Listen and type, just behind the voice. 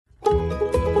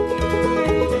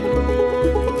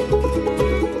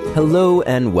Hello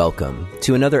and welcome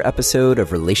to another episode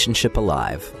of Relationship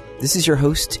Alive. This is your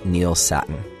host, Neil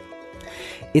Sattin.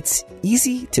 It's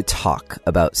easy to talk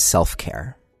about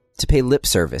self-care, to pay lip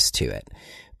service to it,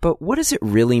 but what does it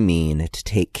really mean to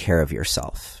take care of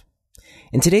yourself?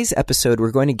 In today's episode, we're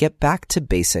going to get back to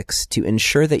basics to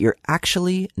ensure that you're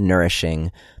actually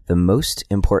nourishing the most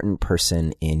important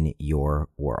person in your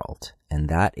world, and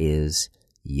that is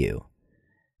you.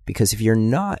 Because if you're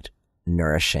not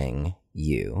nourishing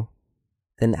you,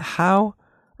 then how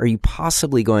are you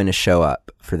possibly going to show up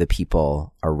for the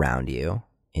people around you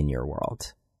in your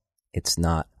world? It's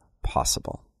not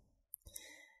possible.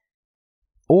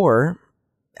 Or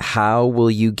how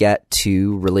will you get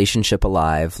to Relationship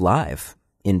Alive live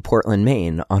in Portland,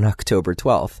 Maine on October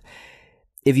 12th?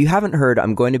 If you haven't heard,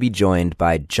 I'm going to be joined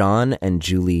by John and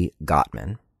Julie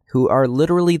Gottman, who are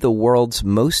literally the world's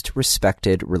most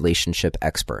respected relationship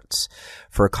experts,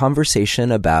 for a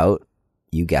conversation about,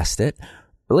 you guessed it,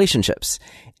 relationships.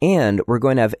 And we're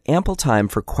going to have ample time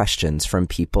for questions from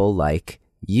people like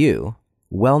you,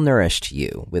 well-nourished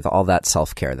you, with all that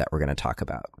self-care that we're going to talk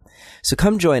about. So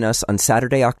come join us on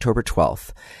Saturday, October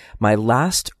 12th. My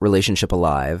last Relationship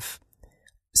Alive,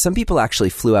 some people actually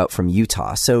flew out from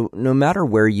Utah, so no matter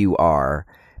where you are,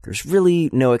 there's really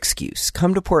no excuse.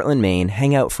 Come to Portland, Maine,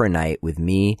 hang out for a night with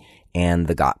me and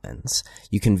the Gottmans.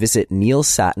 You can visit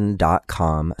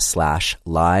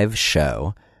neilsattin.com/live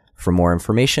show for more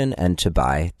information and to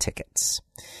buy tickets.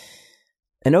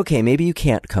 And okay, maybe you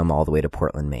can't come all the way to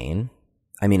Portland, Maine.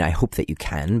 I mean, I hope that you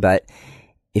can, but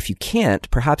if you can't,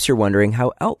 perhaps you're wondering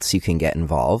how else you can get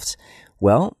involved.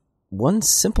 Well, one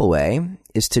simple way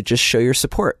is to just show your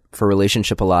support for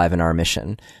Relationship Alive and our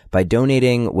mission by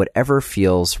donating whatever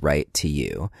feels right to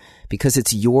you, because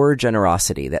it's your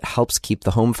generosity that helps keep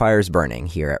the home fires burning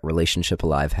here at Relationship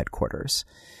Alive headquarters.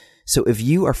 So if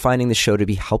you are finding the show to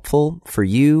be helpful for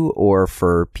you or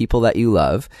for people that you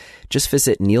love, just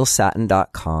visit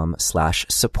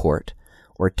neilsattin.com/support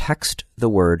or text the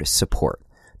word support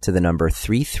to the number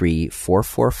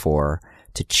 33444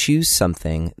 to choose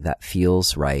something that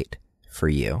feels right for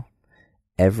you.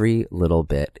 Every little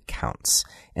bit counts.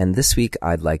 And this week,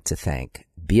 I'd like to thank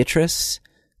Beatrice,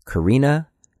 Karina,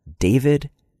 David,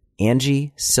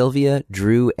 Angie, Sylvia,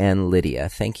 Drew, and Lydia.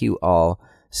 Thank you all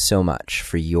so much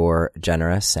for your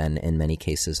generous and, in many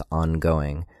cases,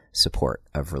 ongoing support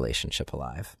of Relationship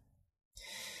Alive.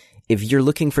 If you're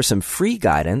looking for some free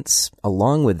guidance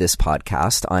along with this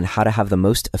podcast on how to have the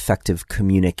most effective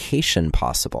communication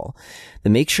possible,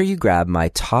 then make sure you grab my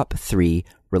top 3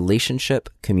 relationship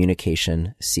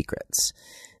communication secrets.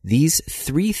 These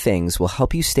 3 things will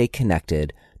help you stay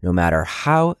connected no matter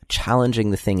how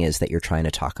challenging the thing is that you're trying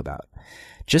to talk about.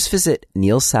 Just visit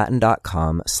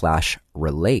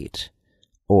neilsattin.com/relate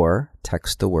or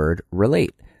text the word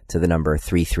relate to the number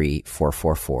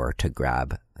 33444 to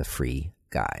grab the free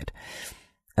guide.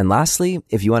 And lastly,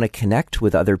 if you want to connect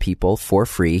with other people for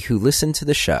free who listen to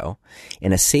the show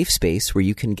in a safe space where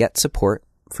you can get support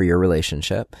for your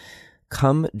relationship,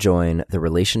 come join the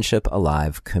Relationship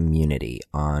Alive community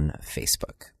on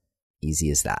Facebook. Easy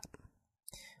as that.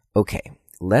 Okay,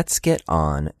 let's get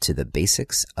on to the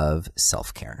basics of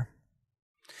self-care.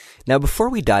 Now, before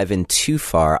we dive in too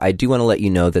far, I do want to let you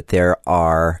know that there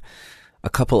are a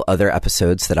couple other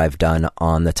episodes that I've done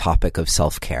on the topic of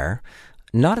self-care.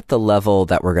 Not at the level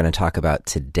that we're going to talk about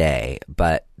today,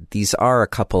 but these are a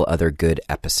couple other good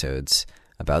episodes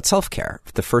about self-care.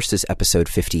 The first is episode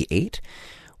 58,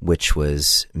 which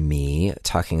was me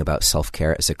talking about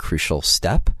self-care as a crucial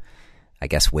step. I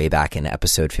guess way back in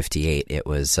episode 58, it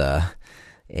was a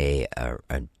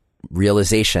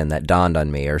realization that dawned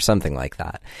on me or something like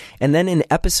that. And then in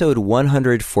episode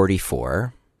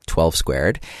 144, 12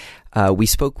 squared, we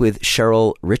spoke with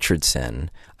Cheryl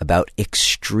Richardson about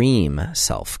extreme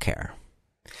self-care.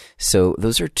 So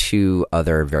those are 2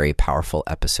 other very powerful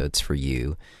episodes for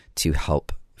you to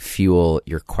help fuel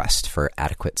your quest for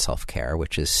adequate self-care,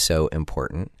 which is so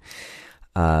important.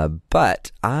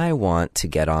 But I want to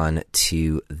get on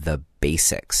to the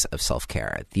basics of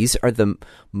self-care. These are the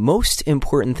most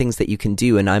important things that you can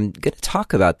do, and I'm going to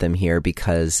talk about them here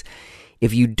because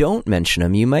if you don't mention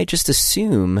them, you might just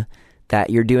assume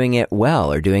that you're doing it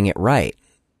well or doing it right,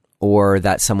 or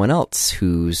that someone else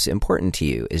who's important to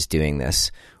you is doing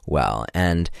this well.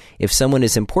 And if someone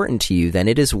is important to you, then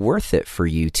it is worth it for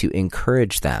you to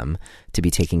encourage them to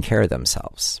be taking care of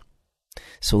themselves.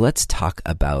 So let's talk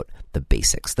about the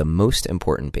basics, the most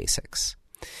important basics.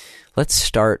 Let's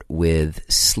start with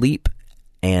sleep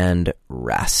and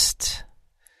rest.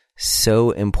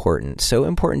 So important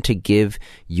to give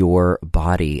your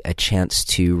body a chance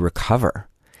to recover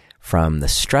from the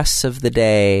stress of the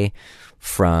day,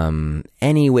 from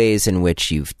any ways in which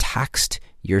you've taxed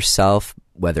yourself,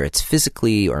 whether it's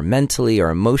physically or mentally or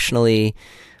emotionally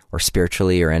or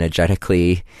spiritually or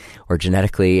energetically or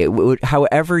genetically,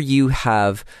 however you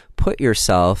have put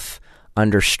yourself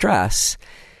under stress,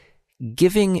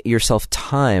 giving yourself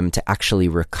time to actually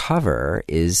recover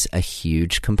is a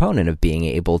huge component of being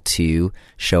able to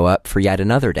show up for yet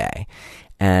another day.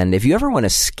 And if you ever want to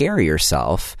scare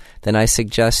yourself, then I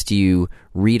suggest you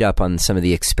read up on some of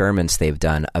the experiments they've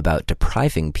done about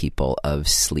depriving people of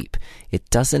sleep. It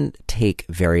doesn't take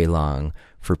very long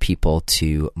for people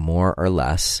to more or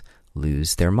less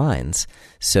lose their minds.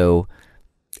 So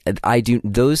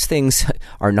those things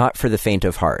are not for the faint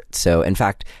of heart. So in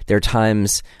fact, there are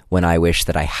times when I wish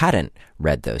that I hadn't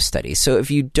read those studies. So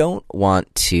if you don't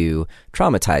want to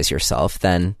traumatize yourself,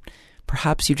 then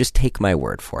perhaps you just take my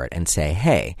word for it and say,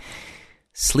 hey,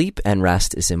 sleep and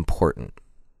rest is important.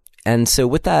 And so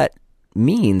what that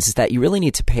means is that you really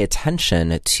need to pay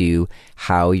attention to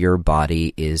how your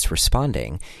body is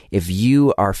responding. If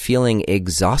you are feeling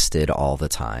exhausted all the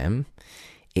time,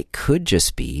 it could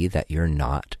just be that you're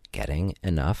not getting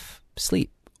enough sleep.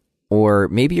 Or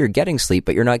maybe you're getting sleep,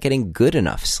 but you're not getting good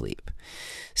enough sleep.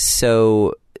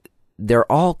 So there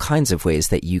are all kinds of ways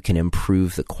that you can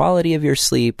improve the quality of your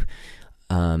sleep,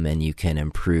 and you can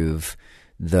improve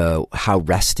how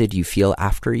rested you feel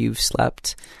after you've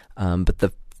slept. But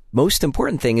the most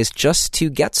important thing is just to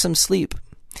get some sleep.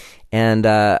 And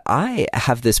I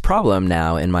have this problem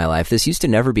now in my life. This used to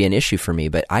never be an issue for me,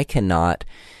 but I cannot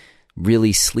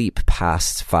really sleep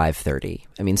past 5:30.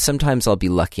 I mean, sometimes I'll be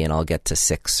lucky and I'll get to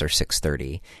 6 or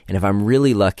 6:30. And if I'm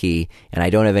really lucky and I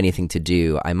don't have anything to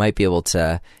do, I might be able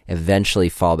to eventually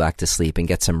fall back to sleep and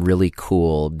get some really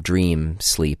cool dream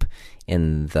sleep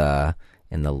in the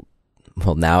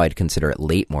well, now I'd consider it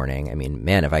late morning. I mean,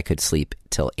 man, if I could sleep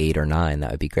till 8 or 9,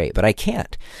 that would be great, but I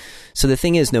can't. So the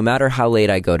thing is, no matter how late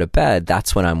I go to bed,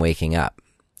 that's when I'm waking up.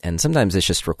 And sometimes it's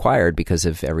just required because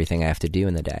of everything I have to do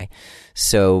in the day.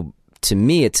 So to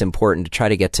me, it's important to try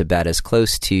to get to bed as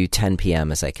close to 10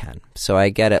 p.m. as I can. So I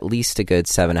get at least a good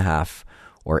 7.5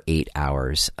 or 8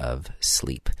 hours of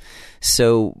sleep.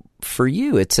 So for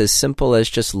you, it's as simple as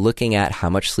just looking at how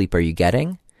much sleep are you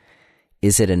getting?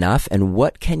 Is it enough? And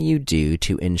what can you do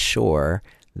to ensure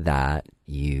that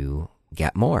you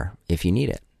get more if you need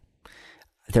it?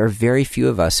 There are very few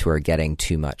of us who are getting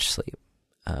too much sleep.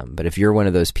 But if you're one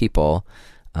of those people,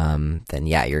 then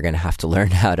yeah, you're going to have to learn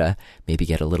how to maybe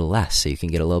get a little less so you can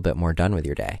get a little bit more done with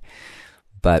your day.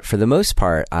 But for the most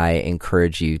part, I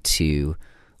encourage you to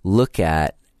look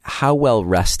at how well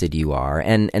rested you are.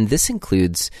 And this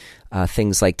includes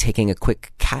things like taking a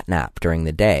quick cat nap during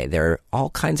the day. There are all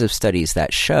kinds of studies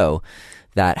that show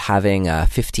that having a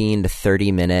 15 to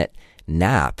 30 minute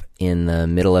nap in the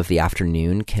middle of the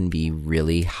afternoon can be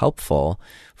really helpful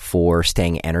for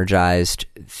staying energized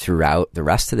throughout the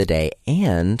rest of the day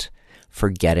and for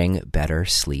getting better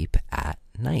sleep at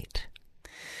night.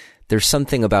 There's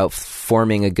something about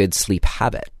forming a good sleep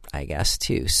habit, I guess,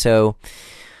 too. So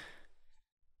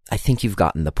I think you've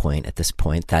gotten the point at this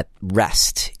point that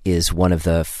rest is one of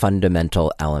the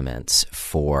fundamental elements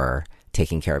for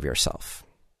taking care of yourself.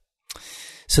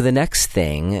 So the next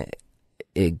thing,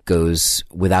 it goes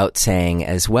without saying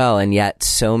as well, and yet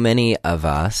so many of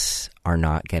us are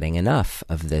not getting enough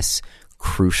of this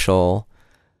crucial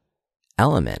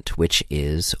element, which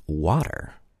is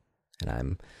water. And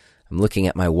I'm looking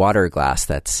at my water glass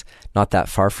that's not that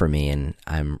far from me, and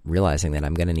I'm realizing that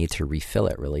I'm going to need to refill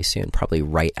it really soon, probably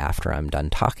right after I'm done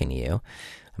talking to you.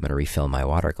 I'm going to refill my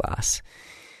water glass.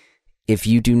 If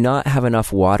you do not have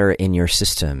enough water in your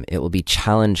system, it will be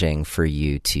challenging for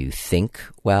you to think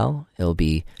well. It'll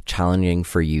be challenging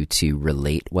for you to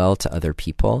relate well to other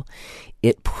people.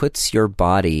 It puts your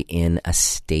body in a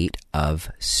state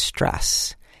of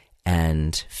stress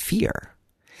and fear.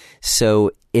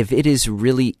 So if it is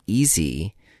really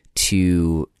easy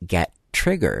to get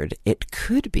triggered, it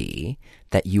could be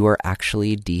that you are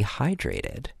actually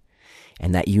dehydrated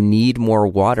and that you need more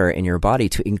water in your body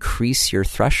to increase your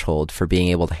threshold for being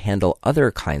able to handle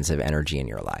other kinds of energy in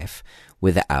your life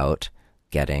without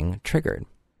getting triggered.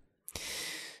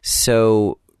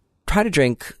 So try to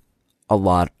drink a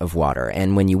lot of water.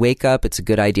 And when you wake up, it's a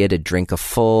good idea to drink a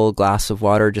full glass of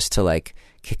water just to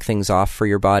kick things off for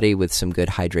your body with some good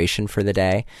hydration for the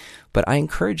day. But I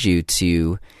encourage you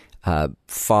to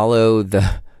follow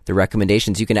the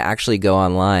recommendations. You can actually go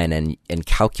online and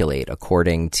calculate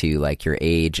according to your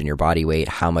age and your body weight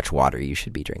how much water you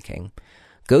should be drinking.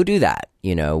 Go do that.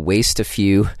 Waste a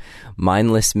few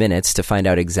mindless minutes to find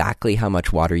out exactly how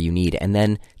much water you need, and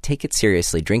then take it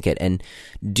seriously, drink it, and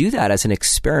do that as an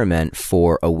experiment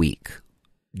for a week.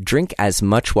 drink as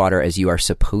much water as you are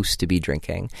supposed to be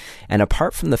drinking. And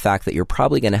apart from the fact that you're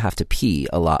probably going to have to pee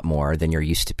a lot more than you're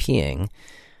used to peeing,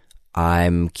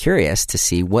 I'm curious to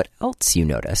see what else you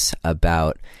notice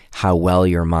about how well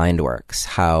your mind works,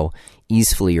 how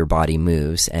easily your body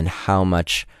moves, and how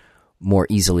much more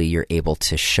easily you're able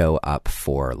to show up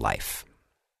for life.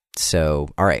 So,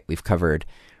 all right, we've covered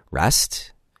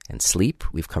rest and sleep.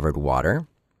 We've covered water.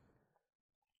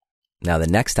 Now, the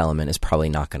next element is probably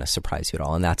not going to surprise you at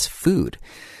all, and that's food.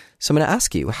 So I'm going to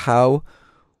ask you, how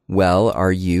well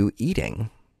are you eating?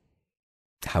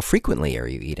 How frequently are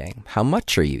you eating? How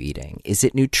much are you eating? Is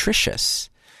it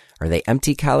nutritious? Are they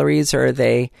empty calories, or are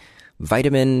they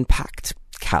vitamin-packed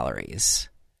calories?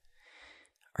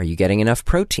 Are you getting enough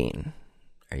protein?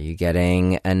 Are you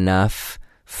getting enough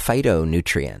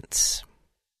phytonutrients?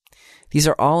 These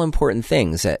are all important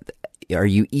things. Are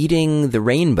you eating the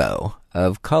rainbow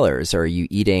of colors, or are you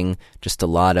eating just a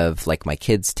lot of, like my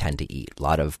kids tend to eat, a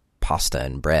lot of pasta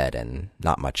and bread and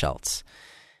not much else?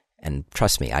 And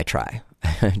trust me, I try.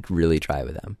 I really try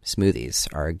with them. Smoothies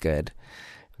are good.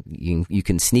 You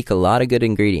can sneak a lot of good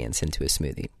ingredients into a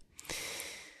smoothie.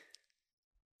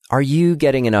 Are you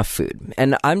getting enough food?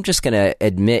 And I'm just going to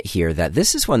admit here that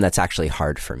this is one that's actually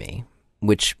hard for me,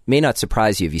 which may not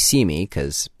surprise you if you see me,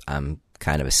 because I'm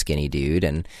kind of a skinny dude.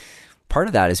 And part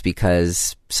of that is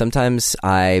because sometimes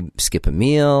I skip a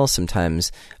meal.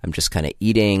 Sometimes I'm just kind of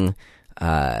eating,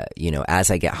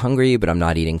 as I get hungry, but I'm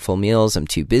not eating full meals. I'm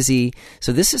too busy.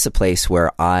 So this is a place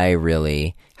where I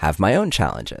really have my own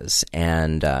challenges.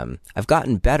 And I've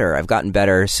gotten better. I've gotten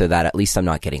better so that at least I'm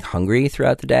not getting hungry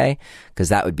throughout the day, because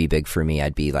that would be big for me.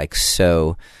 I'd be like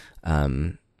so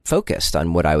focused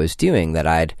on what I was doing that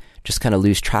I'd just kind of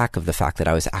lose track of the fact that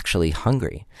I was actually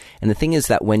hungry. And the thing is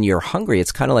that when you're hungry,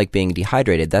 it's kind of like being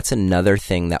dehydrated. That's another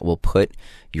thing that will put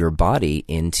your body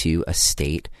into a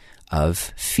state of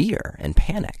fear and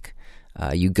panic.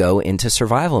 You go into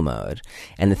survival mode.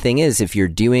 And the thing is, if you're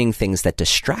doing things that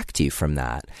distract you from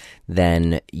that,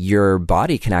 then your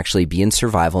body can actually be in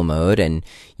survival mode, and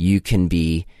you can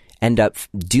end up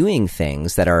doing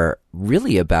things that are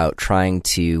really about trying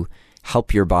to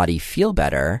help your body feel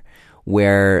better,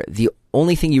 where the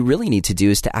only thing you really need to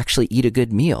do is to actually eat a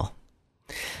good meal.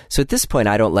 So at this point,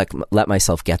 I don't let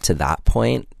myself get to that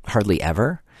point, hardly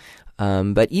ever.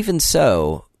 But even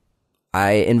so,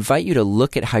 I invite you to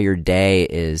look at how your day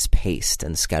is paced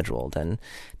and scheduled, and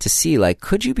to see,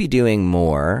 could you be doing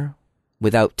more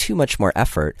without too much more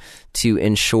effort to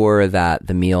ensure that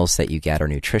the meals that you get are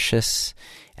nutritious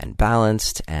and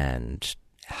balanced and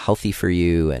healthy for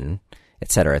you, and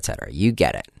et cetera, et cetera. You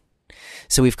get it.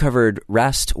 So we've covered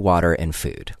rest, water, and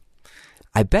food.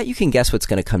 I bet you can guess what's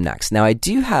going to come next. Now, I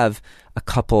do have a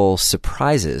couple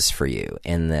surprises for you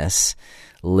in this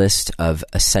list of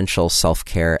essential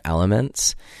self-care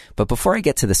elements. But before I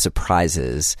get to the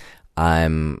surprises,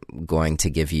 I'm going to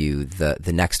give you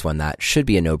the next one that should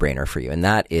be a no-brainer for you, and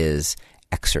that is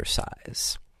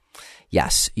exercise.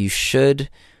 Yes, you should,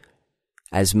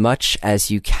 as much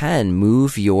as you can,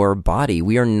 move your body.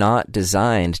 We are not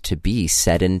designed to be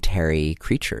sedentary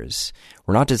creatures.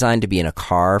 We're not designed to be in a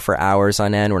car for hours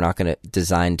on end. We're not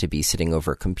designed to be sitting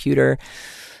over a computer.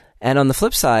 And on the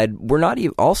flip side, we're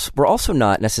also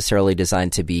not necessarily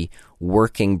designed to be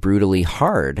working brutally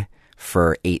hard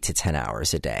for 8 to 10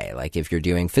 hours a day. Like if you're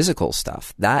doing physical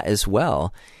stuff, that as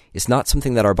well is not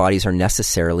something that our bodies are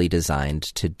necessarily designed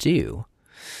to do.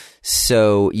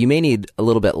 So you may need a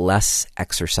little bit less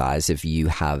exercise if you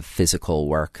have physical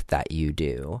work that you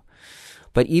do.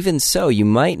 But even so, you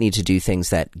might need to do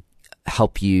things that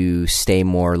help you stay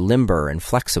more limber and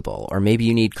flexible. Or maybe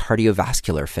you need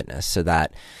cardiovascular fitness so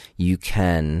that you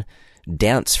can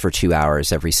dance for 2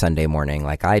 hours every Sunday morning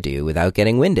like I do without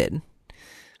getting winded.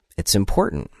 It's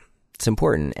important. It's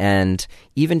important. And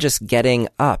even just getting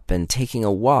up and taking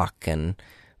a walk, and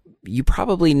you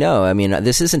probably know, I mean,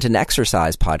 this isn't an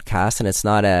exercise podcast, and it's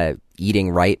not a eating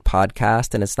right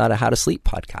podcast, and it's not a how to sleep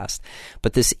podcast,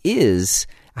 but this is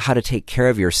how to take care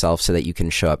of yourself so that you can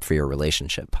show up for your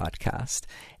relationship podcast.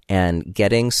 And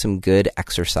getting some good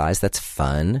exercise that's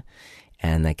fun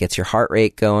and that gets your heart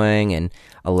rate going and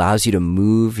allows you to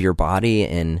move your body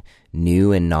in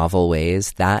new and novel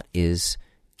ways, that is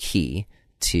key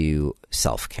to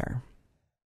self-care.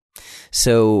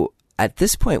 So at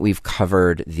this point, we've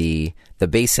covered the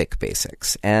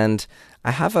basics, and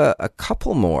I have a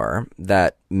couple more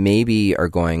that maybe are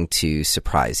going to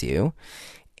surprise you.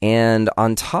 And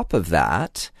on top of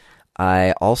that,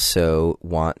 I also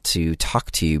want to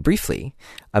talk to you briefly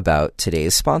about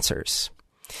today's sponsors.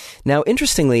 Now,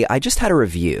 interestingly, I just had a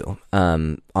review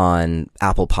on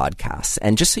Apple Podcasts.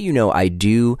 And just so you know, I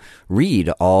do read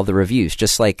all the reviews,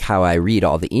 just like how I read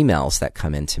all the emails that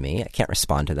come into me. I can't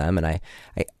respond to them, and I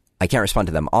can't respond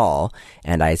to them all.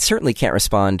 And I certainly can't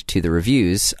respond to the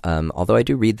reviews, although I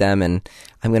do read them. And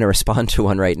I'm going to respond to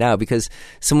one right now because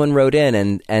someone wrote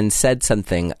in and said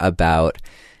something about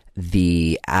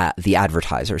the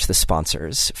advertisers, the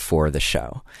sponsors for the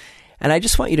show. And I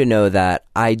just want you to know that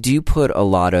I do put a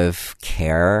lot of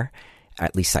care,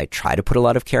 at least I try to put a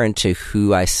lot of care into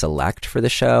who I select for the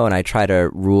show. And I try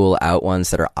to rule out ones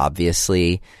that are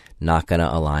obviously not going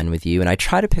to align with you. And I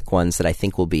try to pick ones that I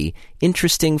think will be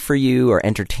interesting for you or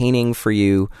entertaining for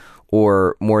you,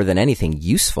 or more than anything,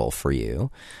 useful for you,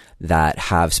 that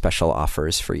have special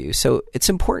offers for you. So it's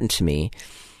important to me.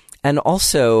 And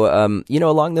also,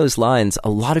 along those lines, a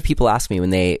lot of people ask me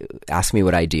when they ask me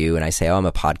what I do, and I say, I'm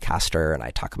a podcaster and I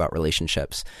talk about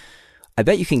relationships. I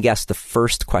bet you can guess the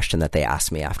first question that they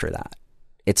ask me after that.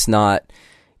 It's not,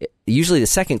 usually the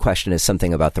second question is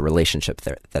something about the relationship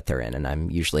that they're in, and I'm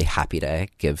usually happy to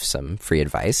give some free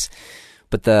advice.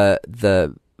 But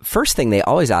the first thing they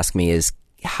always ask me is,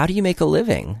 how do you make a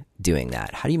living doing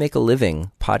that? How do you make a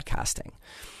living podcasting?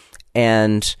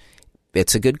 And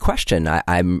it's a good question.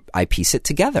 I piece it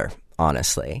together,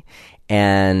 honestly.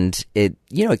 And it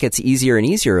gets easier and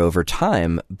easier over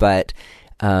time. But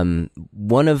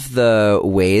one of the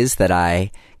ways that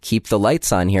I keep the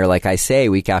lights on here, like I say,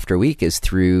 week after week, is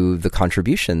through the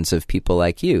contributions of people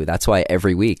like you. That's why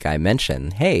every week I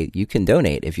mention, hey, you can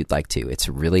donate if you'd like to. It's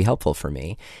really helpful for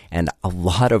me. And a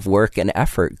lot of work and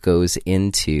effort goes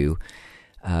into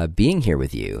being here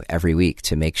with you every week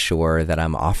to make sure that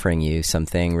I'm offering you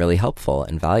something really helpful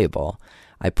and valuable.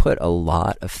 I put a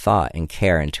lot of thought and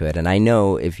care into it. And I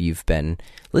know if you've been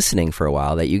listening for a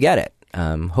while that you get it.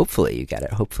 Hopefully you get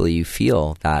it. Hopefully you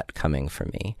feel that coming from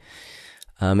me.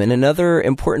 And another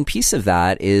important piece of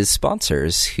that is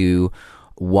sponsors who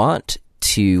want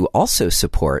to also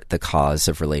support the cause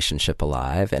of Relationship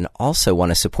Alive and also want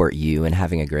to support you in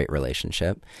having a great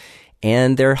relationship.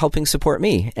 And they're helping support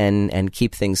me and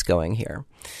keep things going here.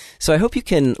 So I hope you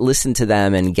can listen to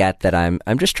them and get that I'm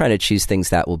just trying to choose things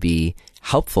that will be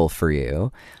helpful for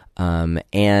you.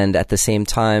 And at the same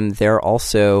time, they're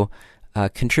also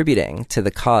contributing to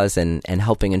the cause and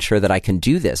helping ensure that I can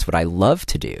do this, what I love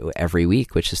to do every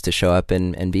week, which is to show up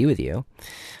and be with you.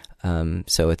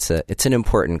 So it's an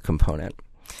important component.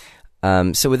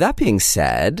 So with that being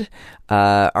said,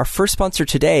 our first sponsor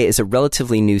today is a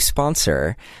relatively new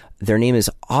sponsor. Their name is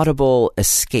Audible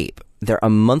Escape. They're a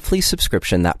monthly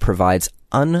subscription that provides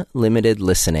unlimited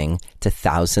listening to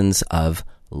thousands of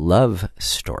love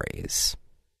stories.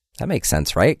 That makes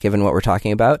sense, right? Given what we're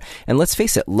talking about. And let's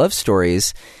face it, love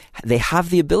stories, they have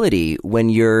the ability when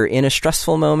you're in a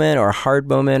stressful moment or a hard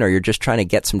moment, or you're just trying to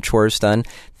get some chores done,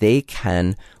 they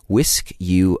can whisk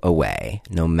you away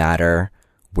no matter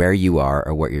where you are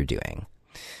or what you're doing.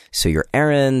 So your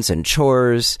errands and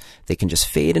chores, they can just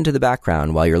fade into the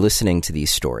background while you're listening to these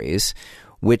stories,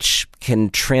 which can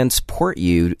transport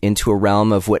you into a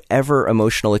realm of whatever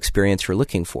emotional experience you're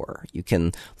looking for. You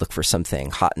can look for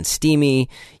something hot and steamy.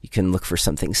 You can look for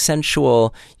something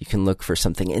sensual. You can look for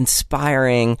something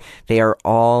inspiring. They are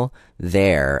all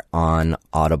there on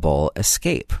Audible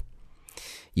Escape.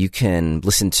 You can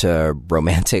listen to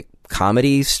romantic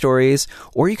comedy stories,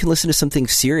 or you can listen to something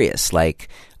serious like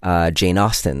Jane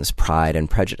Austen's Pride and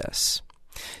Prejudice.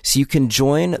 So you can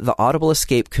join the Audible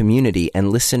Escape community and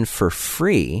listen for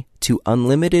free to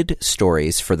unlimited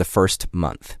stories for the first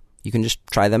month. You can just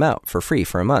try them out for free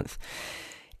for a month.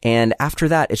 And after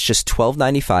that, it's just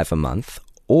 $12.95 a month,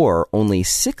 or only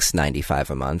 $6.95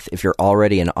 a month if you're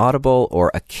already an Audible or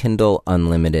a Kindle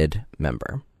Unlimited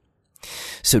member.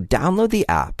 So download the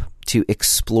app to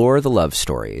explore the love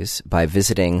stories by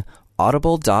visiting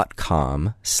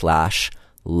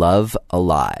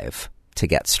audible.com/lovealive to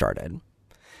get started.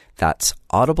 That's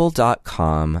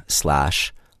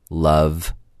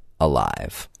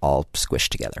audible.com/lovealive, all squished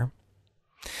together.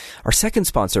 Our second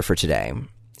sponsor for today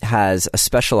has a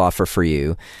special offer for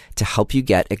you to help you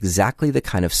get exactly the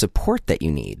kind of support that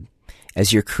you need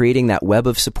as you're creating that web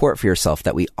of support for yourself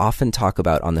that we often talk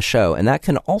about on the show. And that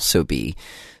can also be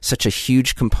such a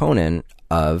huge component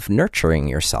of nurturing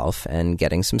yourself and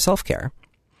getting some self-care.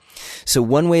 So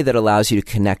one way that allows you to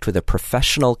connect with a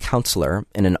professional counselor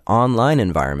in an online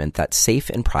environment that's safe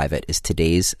and private is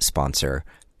today's sponsor,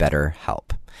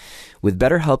 BetterHelp. With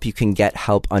BetterHelp, you can get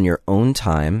help on your own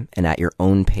time and at your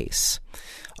own pace.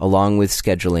 Along with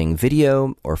scheduling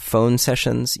video or phone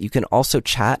sessions, you can also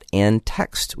chat and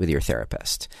text with your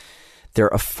therapist. They're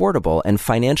affordable, and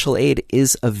financial aid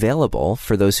is available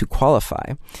for those who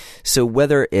qualify. So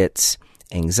whether it's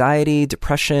anxiety,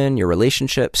 depression, your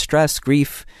relationship, stress,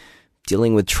 grief,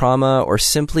 dealing with trauma, or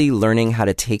simply learning how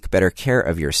to take better care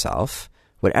of yourself,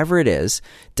 whatever it is,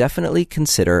 definitely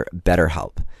consider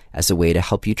BetterHelp as a way to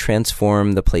help you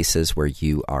transform the places where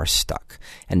you are stuck.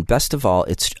 And best of all,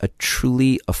 it's a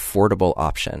truly affordable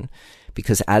option,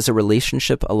 because as a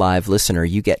Relationship Alive listener,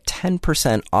 you get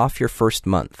 10% off your first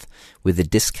month with the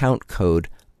discount code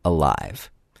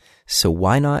ALIVE. So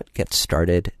why not get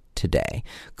started today?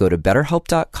 Go to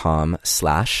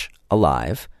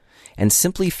betterhelp.com/alive and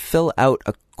simply fill out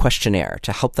a questionnaire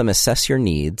to help them assess your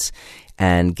needs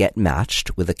and get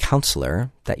matched with a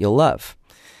counselor that you'll love.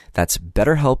 That's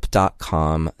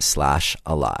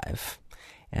betterhelp.com/alive.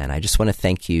 And I just want to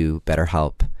thank you,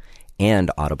 BetterHelp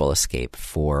and Audible Escape,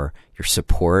 for your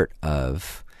support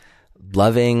of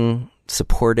loving,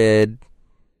 supported,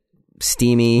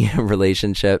 steamy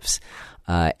relationships,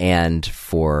 and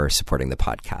for supporting the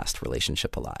podcast,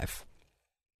 Relationship Alive.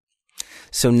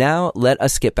 So now let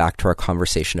us get back to our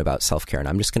conversation about self-care. And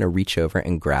I'm just going to reach over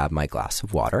and grab my glass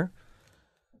of water.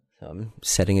 So I'm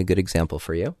setting a good example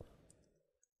for you.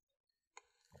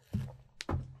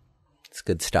 It's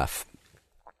good stuff.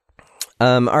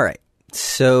 All right.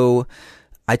 So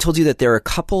I told you that there are a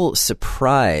couple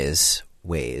surprise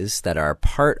ways that are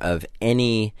part of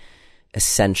any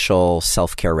essential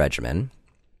self-care regimen.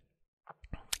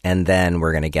 And then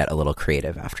we're going to get a little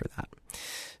creative after that.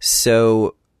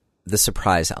 So the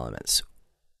surprise elements.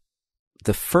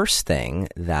 The first thing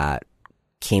that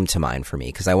came to mind for me,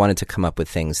 because I wanted to come up with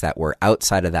things that were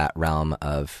outside of that realm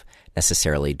of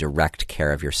necessarily direct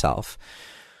care of yourself,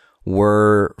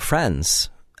 were friends,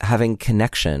 having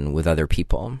connection with other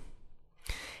people.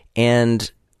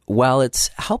 And while it's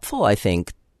helpful, I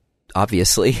think,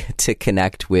 obviously, to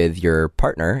connect with your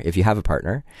partner, if you have a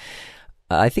partner,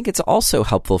 I think it's also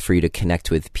helpful for you to connect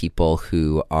with people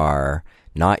who are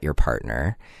not your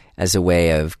partner as a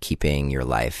way of keeping your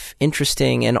life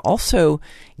interesting and also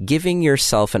giving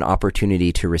yourself an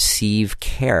opportunity to receive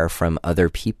care from other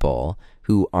people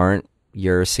who aren't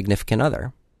your significant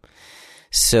other.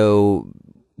 So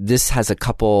this has a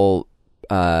couple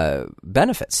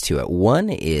benefits to it. One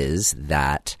is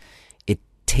that it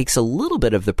takes a little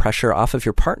bit of the pressure off of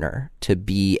your partner to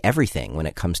be everything when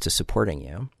it comes to supporting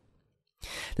you.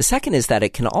 The second is that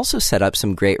it can also set up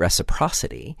some great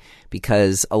reciprocity,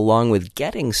 because along with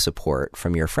getting support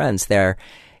from your friends, there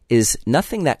is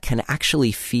nothing that can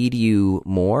actually feed you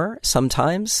more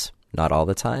sometimes, not all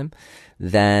the time,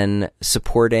 than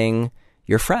supporting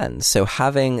your friends. So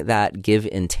having that give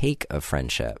and take of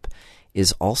friendship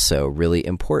is also really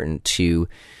important to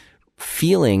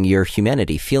feeling your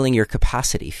humanity, feeling your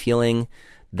capacity, feeling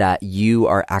that you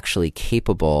are actually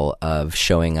capable of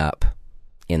showing up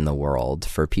in the world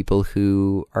for people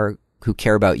who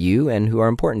care about you and who are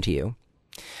important to you.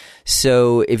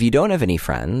 So if you don't have any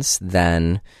friends,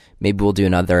 then maybe we'll do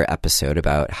another episode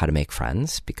about how to make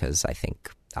friends, because I think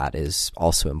that is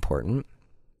also important.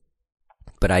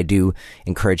 But I do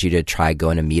encourage you to try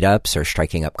going to meetups or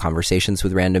striking up conversations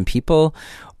with random people,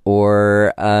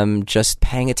 or just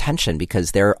paying attention,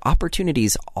 because there are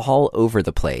opportunities all over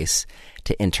the place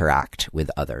to interact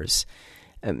with others.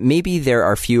 Maybe there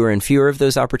are fewer and fewer of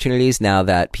those opportunities now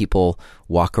that people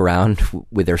walk around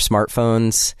with their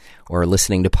smartphones or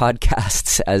listening to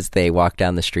podcasts as they walk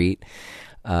down the street.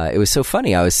 It was so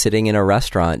funny. I was sitting in a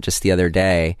restaurant just the other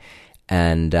day,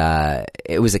 and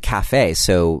it was a cafe.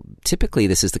 So typically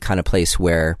this is the kind of place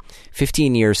where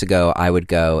 15 years ago I would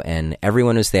go and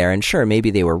everyone was there. And sure,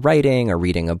 maybe they were writing or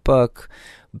reading a book,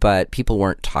 but people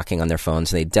weren't talking on their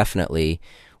phones. And they definitely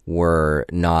were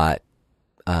not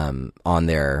on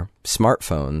their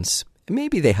smartphones.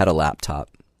 Maybe they had a laptop.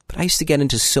 But I used to get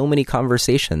into so many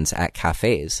conversations at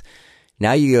cafes.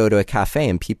 Now you go to a cafe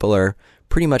and people are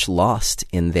pretty much lost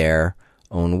in their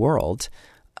own world.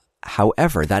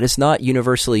 However, that is not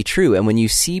universally true. And when you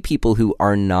see people who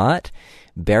are not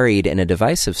buried in a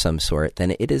device of some sort,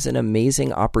 then it is an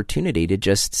amazing opportunity to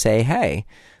just say, hey,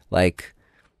 like,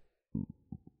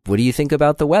 what do you think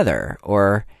about the weather?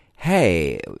 Or,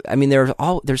 hey, I mean,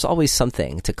 there's always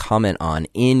something to comment on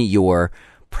in your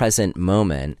present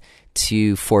moment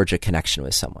to forge a connection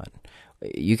with someone.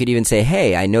 You could even say,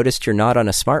 hey, I noticed you're not on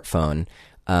a smartphone,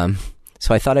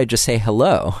 so I thought I'd just say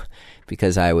hello,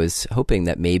 because I was hoping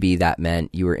that maybe that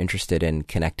meant you were interested in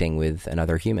connecting with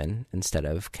another human instead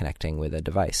of connecting with a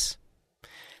device.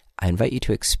 I invite you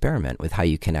to experiment with how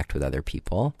you connect with other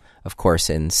people, of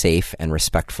course, in safe and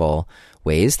respectful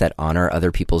ways that honor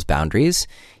other people's boundaries.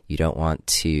 You don't want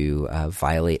to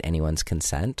violate anyone's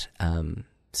consent,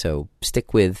 So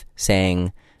stick with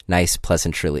saying nice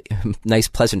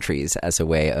pleasantries as a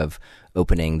way of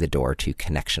opening the door to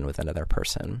connection with another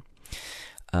person.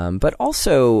 But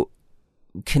also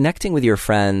connecting with your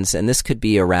friends, and this could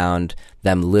be around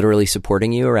them literally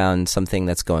supporting you around something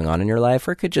that's going on in your life,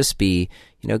 or it could just be,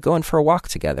 going for a walk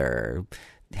together, or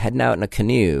heading out in a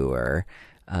canoe, or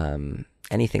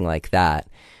anything like that.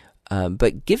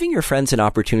 But giving your friends an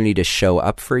opportunity to show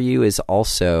up for you is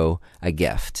also a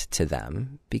gift to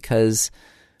them, because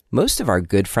most of our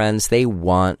good friends, they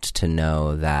want to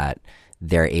know that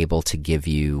they're able to give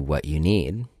you what you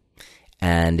need.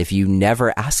 And if you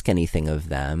never ask anything of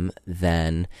them,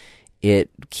 then it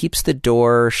keeps the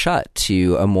door shut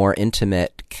to a more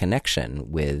intimate connection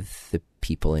with the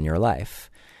people in your life.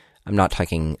 I'm not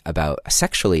talking about a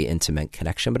sexually intimate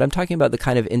connection, but I'm talking about the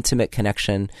kind of intimate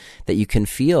connection that you can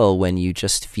feel when you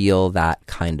just feel that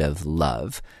kind of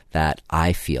love that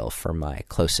I feel for my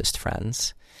closest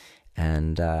friends.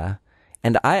 And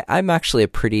I'm actually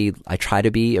I try to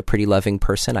be a pretty loving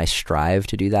person. I strive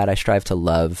to do that. I strive to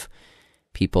love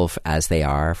people as they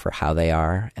are, for how they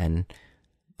are. And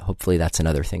hopefully that's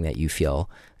another thing that you feel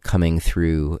coming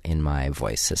through in my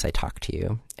voice as I talk to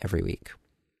you every week.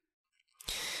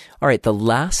 All right, the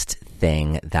last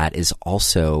thing that is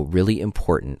also really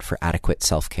important for adequate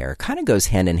self-care kind of goes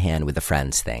hand in hand with the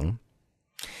friends thing,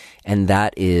 and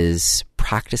that is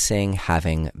practicing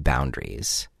having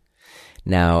boundaries.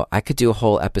 Now, I could do a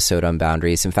whole episode on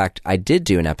boundaries. In fact, I did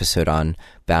do an episode on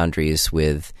boundaries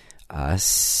with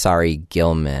Sari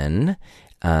Gilman,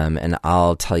 and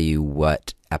I'll tell you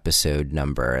what episode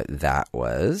number that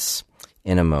was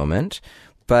in a moment.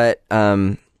 But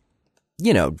that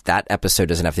episode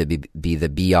doesn't have to be the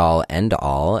be-all,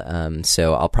 end-all,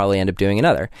 so I'll probably end up doing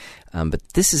another. But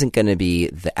this isn't going to be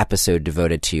the episode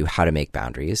devoted to how to make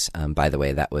boundaries. By the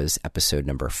way, that was episode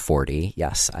number 40.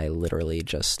 Yes, I literally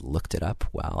just looked it up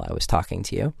while I was talking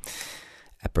to you.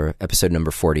 Episode number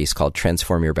 40 is called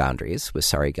Transform Your Boundaries with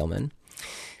Sari Gilman.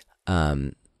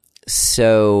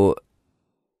 So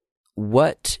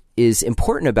what is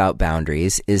important about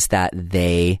boundaries is that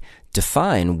they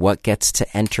define what gets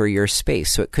to enter your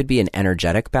space. So it could be an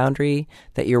energetic boundary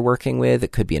that you're working with.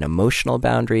 It could be an emotional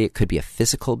boundary. It could be a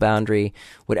physical boundary.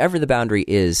 Whatever the boundary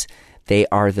is, they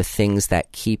are the things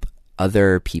that keep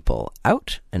other people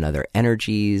out and other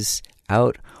energies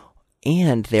out.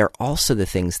 And they're also the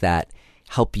things that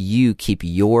help you keep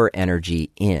your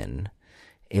energy in.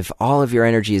 If all of your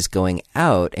energy is going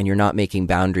out and you're not making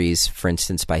boundaries, for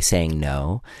instance, by saying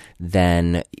no,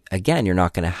 then again, you're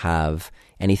not going to have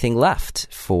anything left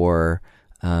for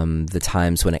the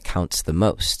times when it counts the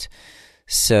most.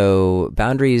 So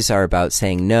boundaries are about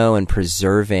saying no and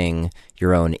preserving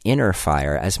your own inner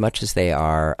fire as much as they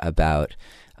are about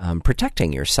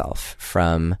protecting yourself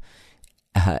from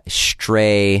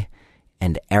stray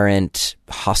and errant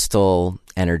hostile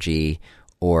energy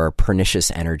or pernicious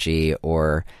energy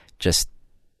or just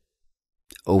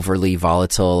overly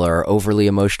volatile or overly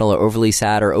emotional or overly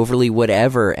sad or overly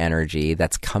whatever energy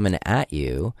that's coming at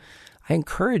you. I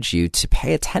encourage you to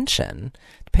pay attention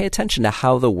to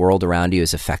how the world around you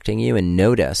is affecting you, and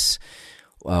notice,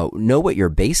 know what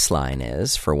your baseline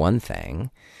is, for one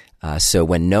thing. So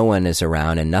when no one is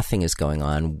around and nothing is going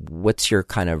on, what's your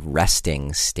kind of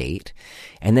resting state?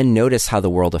 And then notice how the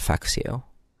world affects you.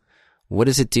 What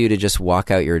does it do to just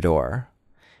walk out your door?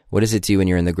 What does it do when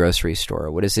you're in the grocery store?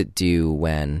 What does it do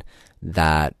when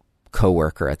that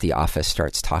coworker at the office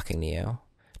starts talking to you?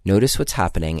 Notice what's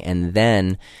happening, and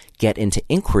then get into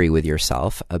inquiry with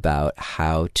yourself about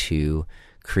how to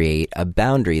create a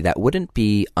boundary that wouldn't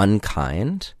be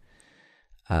unkind.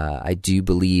 I do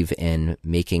believe in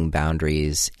making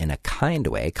boundaries in a kind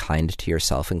way, kind to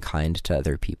yourself and kind to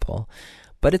other people.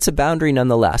 But it's a boundary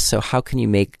nonetheless. So how can you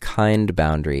make kind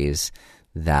boundaries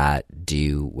that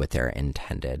do what they're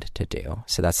intended to do?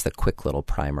 So that's the quick little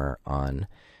primer on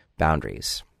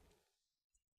boundaries.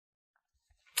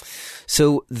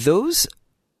 So those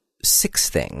 6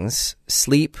 things: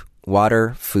 sleep,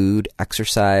 water, food,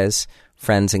 exercise,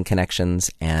 friends and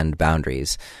connections, and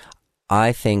boundaries,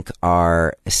 I think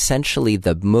are essentially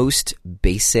the most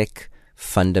basic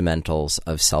fundamentals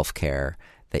of self-care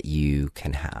that you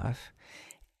can have.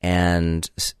 And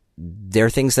they're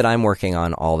things that I'm working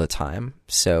on all the time.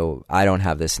 So I don't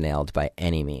have this nailed by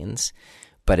any means,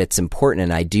 but it's important.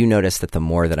 And I do notice that the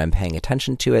more that I'm paying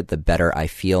attention to it, the better I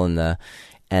feel, and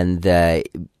the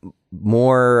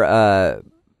more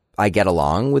I get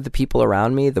along with the people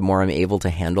around me, the more I'm able to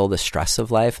handle the stress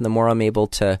of life, and the more I'm able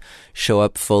to show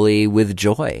up fully with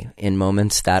joy in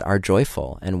moments that are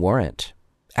joyful and warrant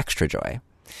extra joy.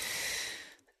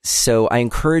 So I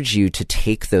encourage you to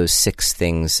take those 6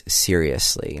 things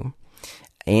seriously.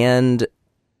 And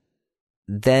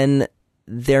then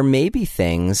there may be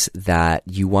things that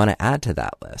you want to add to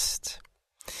that list.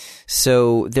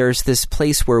 So there's this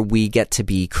place where we get to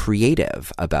be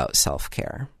creative about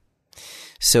self-care.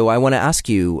 So I want to ask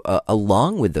you,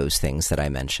 along with those things that I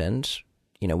mentioned,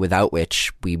 without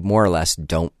which we more or less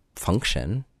don't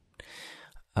function,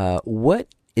 what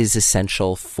is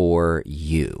essential for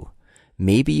you?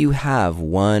 Maybe you have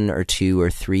 1 or 2 or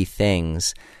 3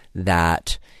 things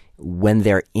that when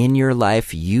they're in your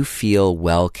life, you feel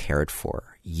well cared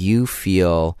for. You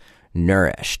feel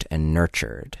nourished and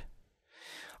nurtured.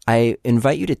 I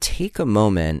invite you to take a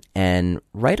moment and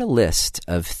write a list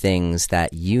of things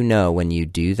that when you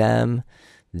do them,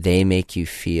 they make you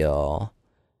feel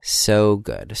so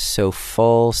good, so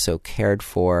full, so cared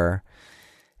for.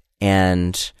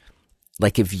 And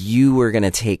like if you were going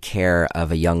to take care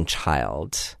of a young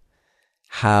child,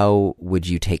 how would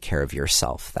you take care of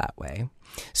yourself that way?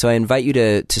 So I invite you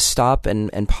to stop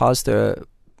and pause the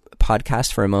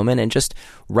podcast for a moment and just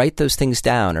write those things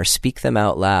down or speak them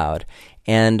out loud.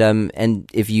 And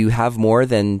if you have more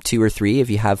than 2 or 3, if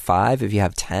you have 5, if you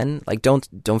have 10,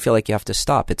 don't feel like you have to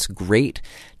stop. It's great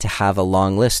to have a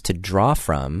long list to draw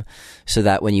from, so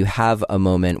that when you have a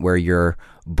moment where you're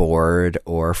bored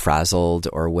or frazzled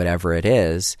or whatever it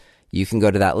is, you can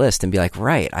go to that list and be like,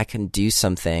 right, I can do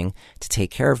something to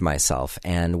take care of myself.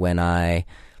 And when I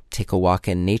take a walk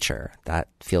in nature, that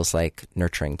feels like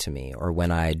nurturing to me. Or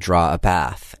when I draw a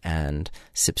bath and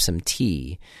sip some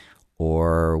tea,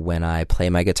 or when I play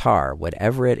my guitar,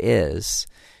 whatever it is,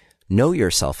 know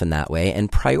yourself in that way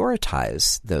and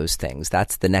prioritize those things.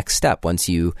 That's the next step. Once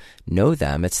you know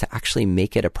them, it's to actually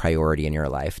make it a priority in your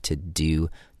life to do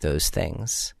those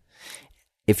things.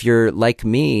 If you're like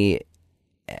me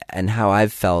and how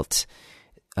I've felt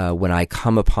when I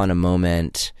come upon a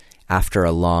moment after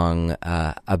a long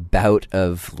a bout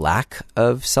of lack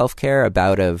of self-care, a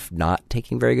bout of not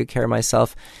taking very good care of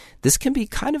myself, this can be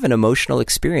kind of an emotional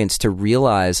experience to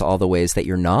realize all the ways that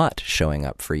you're not showing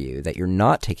up for you, that you're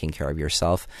not taking care of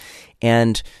yourself.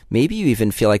 And maybe you even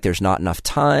feel like there's not enough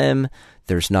time,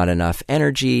 there's not enough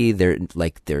energy,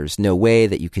 there's no way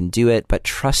that you can do it. But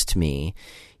trust me,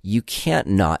 you can't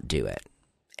not do it.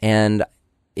 And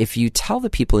if you tell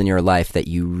the people in your life that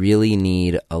you really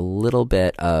need a little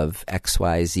bit of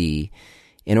XYZ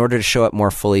in order to show up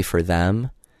more fully for them,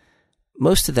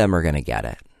 most of them are going to get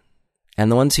it. And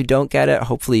the ones who don't get it,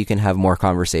 hopefully you can have more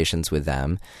conversations with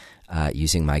them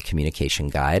using my communication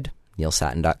guide,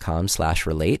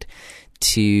 neilsattin.com/relate,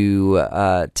 to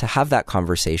have that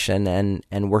conversation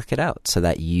and work it out so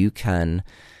that you can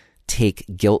take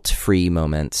guilt-free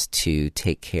moments to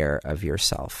take care of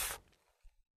yourself.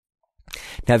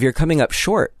 Now, if you're coming up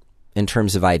short in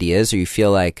terms of ideas, or you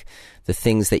feel like the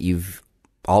things that you've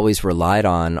always relied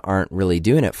on aren't really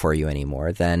doing it for you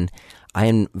anymore, then I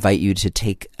invite you to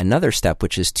take another step,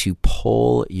 which is to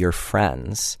poll your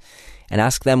friends and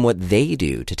ask them what they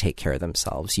do to take care of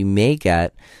themselves. You may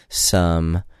get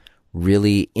some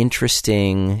really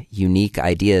interesting, unique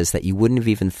ideas that you wouldn't have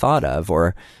even thought of,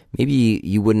 or maybe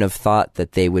you wouldn't have thought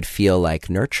that they would feel like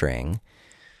nurturing.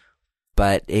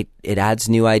 But it adds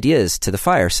new ideas to the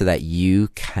fire so that you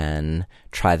can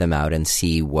try them out and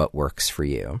see what works for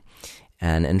you.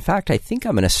 And in fact, I think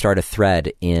I'm going to start a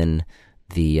thread in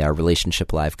the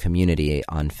Relationship Live community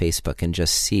on Facebook and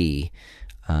just see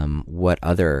what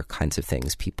other kinds of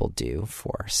things people do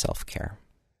for self-care.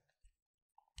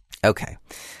 Okay,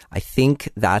 I think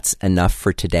that's enough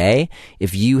for today.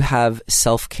 If you have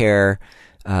self-care,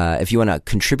 if you want to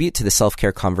contribute to the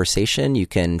self-care conversation, you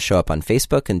can show up on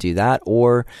Facebook and do that,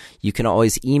 or you can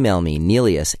always email me,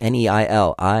 Neilius,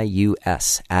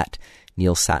 Neilius, at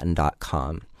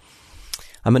neilsattin.com.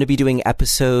 I'm going to be doing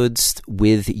episodes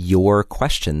with your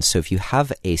questions. So if you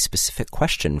have a specific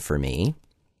question for me,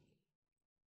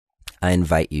 I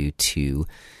invite you to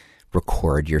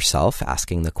record yourself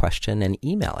asking the question and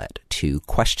email it to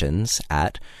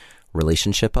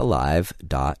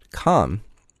questions@relationshipalive.com.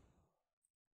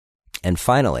 And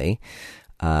finally,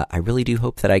 I really do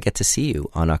hope that I get to see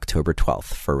you on October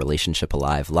 12th for Relationship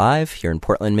Alive Live here in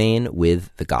Portland, Maine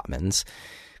with the Gottmans.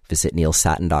 Visit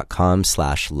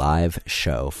neilsattin.com/live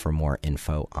show for more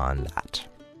info on that.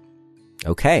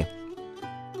 Okay.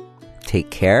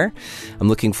 Take care. I'm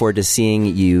looking forward to seeing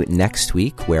you next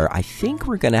week, where I think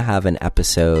we're going to have an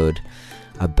episode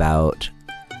about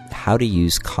how to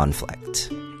use conflict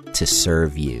to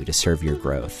serve you, to serve your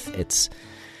growth. It's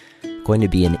going to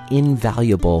be an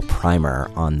invaluable primer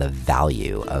on the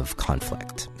value of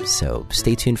conflict. So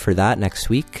stay tuned for that next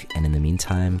week. And in the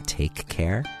meantime, take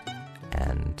care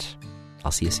and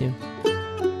I'll see you soon.